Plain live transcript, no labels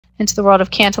into the world of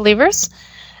cantilevers.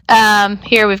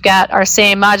 Here we've got our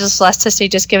same modulus elasticity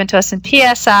just given to us in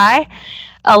PSI,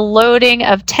 a loading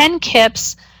of 10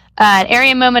 kips, an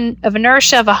area moment of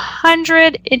inertia of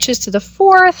 100 inches to the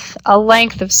fourth, a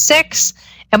length of 6,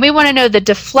 and we want to know the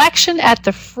deflection at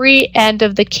the free end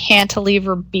of the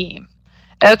cantilever beam.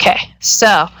 Okay,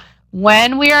 so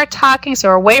when we are talking, so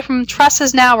we're away from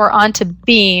trusses now, we're on to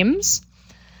beams.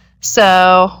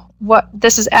 So what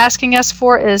this is asking us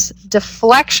for is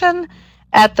deflection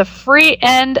at the free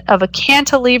end of a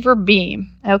cantilever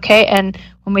beam. Okay, and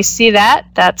when we see that,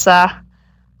 that's a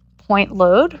point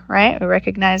load, right? We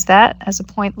recognize that as a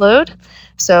point load.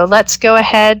 So let's go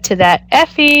ahead to that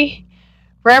FE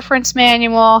reference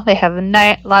manual. They have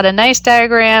a lot of nice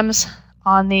diagrams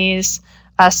on these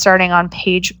starting on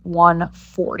page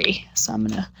 140. So I'm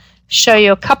going to show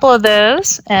you a couple of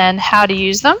those and how to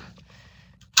use them.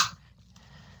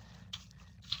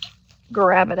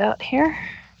 Grab it out here.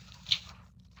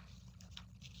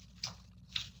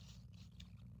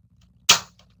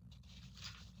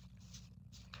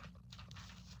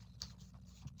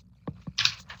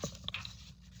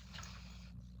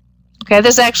 Okay,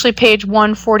 this is actually page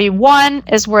 141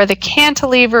 is where the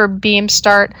cantilever beams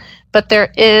start, but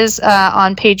there is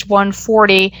on page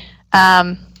 140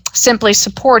 simply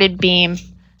supported beam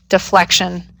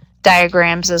deflection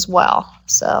diagrams as well.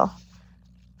 So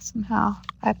somehow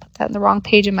I put that in the wrong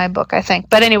page in my book, I think.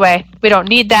 But anyway, we don't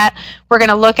need that. We're going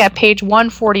to look at page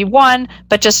 141,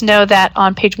 but just know that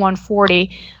on page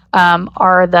 140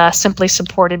 are the simply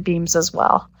supported beams as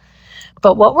well.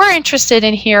 But what we're interested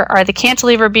in here are the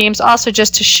cantilever beams. Also,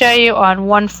 just to show you on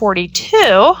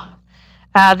 142,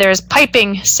 there's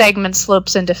piping segment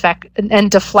slopes and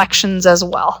deflections as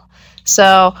well.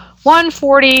 So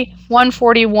 140,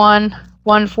 141,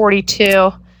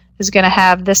 142 is going to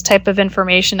have this type of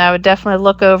information. I would definitely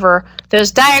look over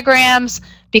those diagrams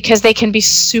because they can be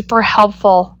super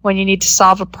helpful when you need to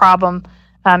solve a problem.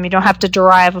 You don't have to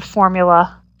derive a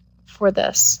formula for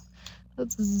this.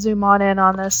 Let's zoom in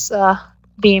on this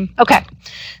beam. Okay,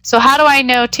 so how do I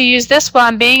know to use this? Well,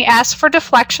 I'm being asked for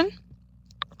deflection,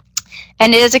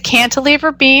 and it is a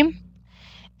cantilever beam,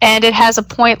 and it has a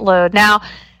point load. Now,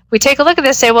 we take a look at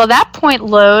this and say, well, that point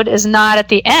load is not at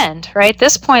the end, right?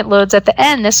 This point load's at the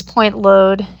end. This point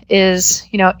load is,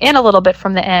 in a little bit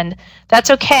from the end. That's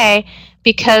okay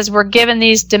because we're given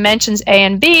these dimensions A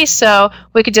and B, so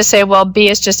we could just say, well, B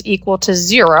is just equal to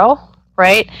 0,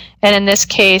 right? And in this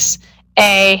case,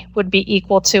 A would be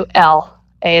equal to L.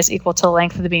 A is equal to the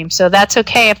length of the beam. So that's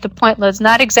okay if the point load's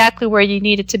not exactly where you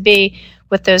need it to be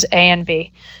with those A and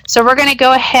B. So we're going to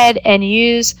go ahead and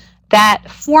use that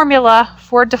formula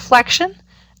for deflection.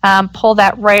 Pull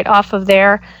that right off of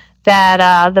there.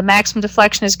 That the maximum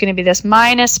deflection is going to be this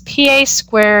minus PA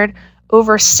squared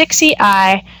over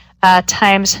 6EI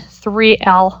times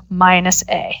 3L minus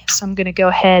A. So I'm going to go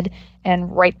ahead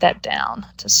and write that down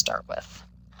to start with.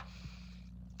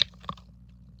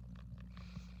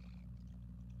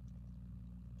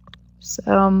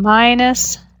 So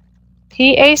minus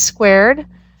PA squared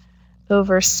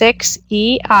over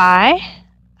 6EI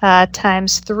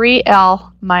times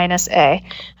 3L minus A.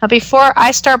 Now before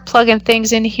I start plugging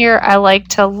things in here, I like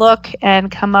to look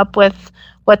and come up with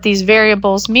what these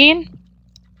variables mean.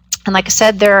 And like I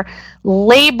said, they're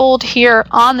labeled here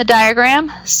on the diagram.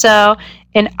 So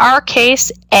in our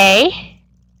case, A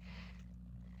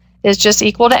is just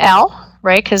equal to L.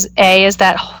 Right, because A is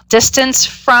that distance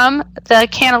from the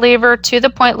cantilever to the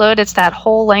point load. It's that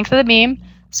whole length of the beam,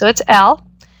 so it's L.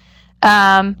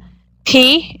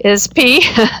 P is P.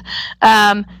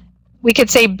 We could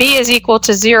say B is equal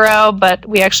to 0, but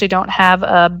we actually don't have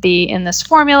a B in this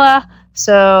formula,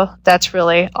 so that's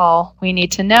really all we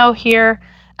need to know here.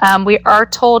 We are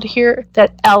told here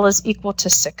that L is equal to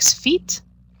 6 feet.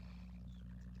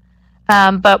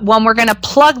 But when we're going to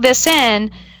plug this in,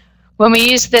 when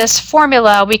we use this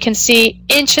formula, we can see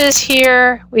inches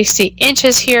here, we see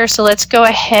inches here, so let's go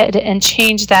ahead and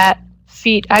change that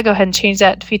feet. I go ahead and change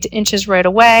that feet to inches right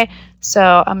away,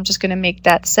 so I'm just going to make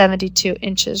that 72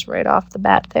 inches right off the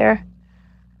bat there.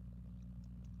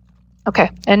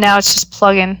 Okay, and now it's just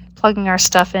plugging our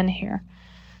stuff in here.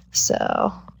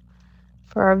 So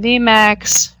for our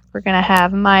Vmax, we're going to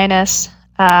have minus,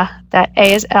 that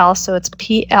A is L, so it's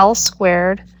PL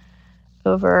squared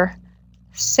over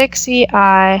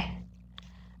 6EI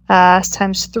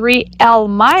times 3L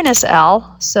minus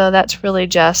L, so that's really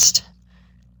just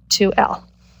 2L.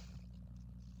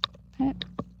 Okay.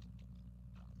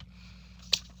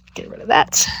 Get rid of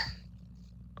that.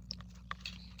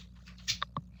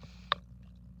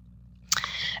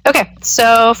 Okay,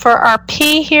 so for our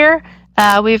P here,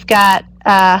 we've got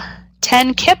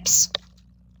 10 kips,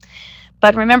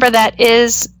 But remember, that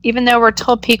is, even though we're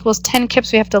told P equals 10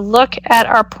 kips, we have to look at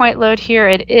our point load here.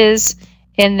 It is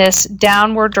in this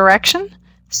downward direction.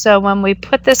 So when we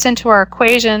put this into our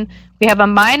equation, we have a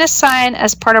minus sign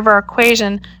as part of our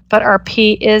equation, but our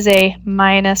P is a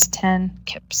minus 10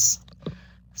 kips.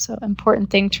 So important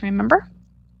thing to remember.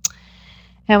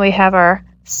 And we have our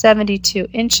 72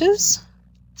 inches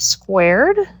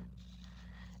squared,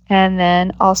 and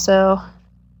then also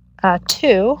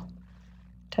 2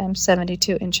 times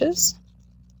 72 inches.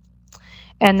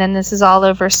 And then this is all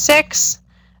over 6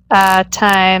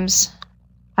 times,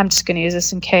 I'm just going to use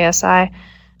this in KSI,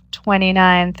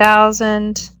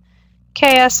 29,000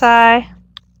 KSI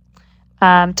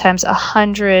times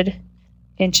 100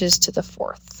 inches to the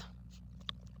 4th.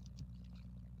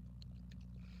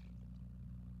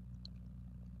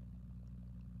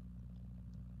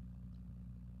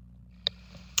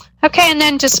 Okay, and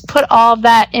then just put all of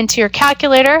that into your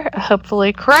calculator,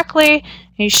 hopefully correctly.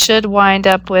 You should wind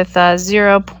up with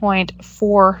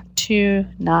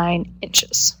 0.429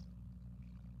 inches.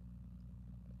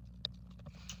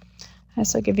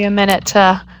 So I'll give you a minute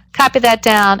to copy that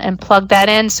down and plug that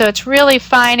in. So it's really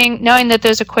finding, knowing that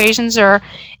those equations are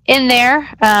in there.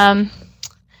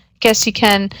 Guess you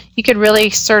could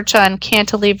really search on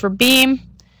cantilever beam.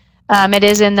 It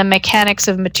is in the mechanics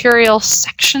of materials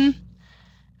section.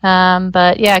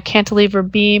 But yeah, cantilever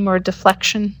beam or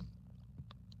deflection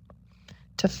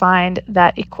to find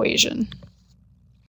that equation.